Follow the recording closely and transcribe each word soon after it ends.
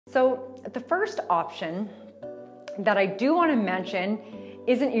So the first option that I do want to mention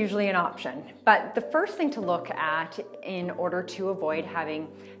isn't usually an option, but the first thing to look at in order to avoid having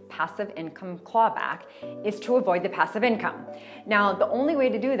passive income clawback is to avoid the passive income. Now, the only way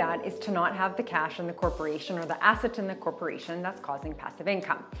to do that is to not have the cash in the corporation or the asset in the corporation that's causing passive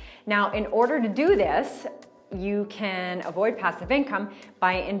income. Now, in order to do this, you can avoid passive income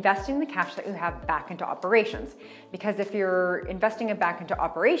by investing the cash that you have back into operations. Because if you're investing it back into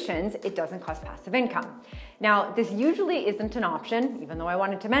operations, it doesn't cause passive income. Now, this usually isn't an option, even though I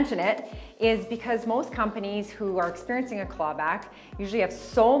wanted to mention it, is because most companies who are experiencing a clawback usually have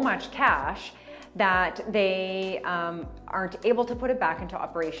so much cash that they aren't able to put it back into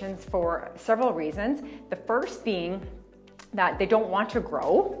operations for several reasons. The first being that they don't want to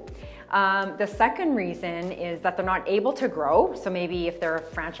grow. The second reason is that they're not able to grow. So maybe if they're a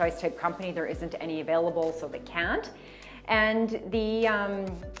franchise type company, there isn't any available, so they can't. And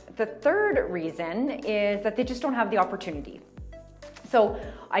the third reason is that they just don't have the opportunity. So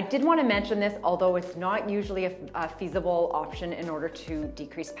I did want to mention this, although it's not usually a feasible option in order to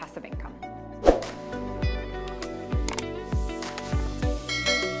decrease passive income.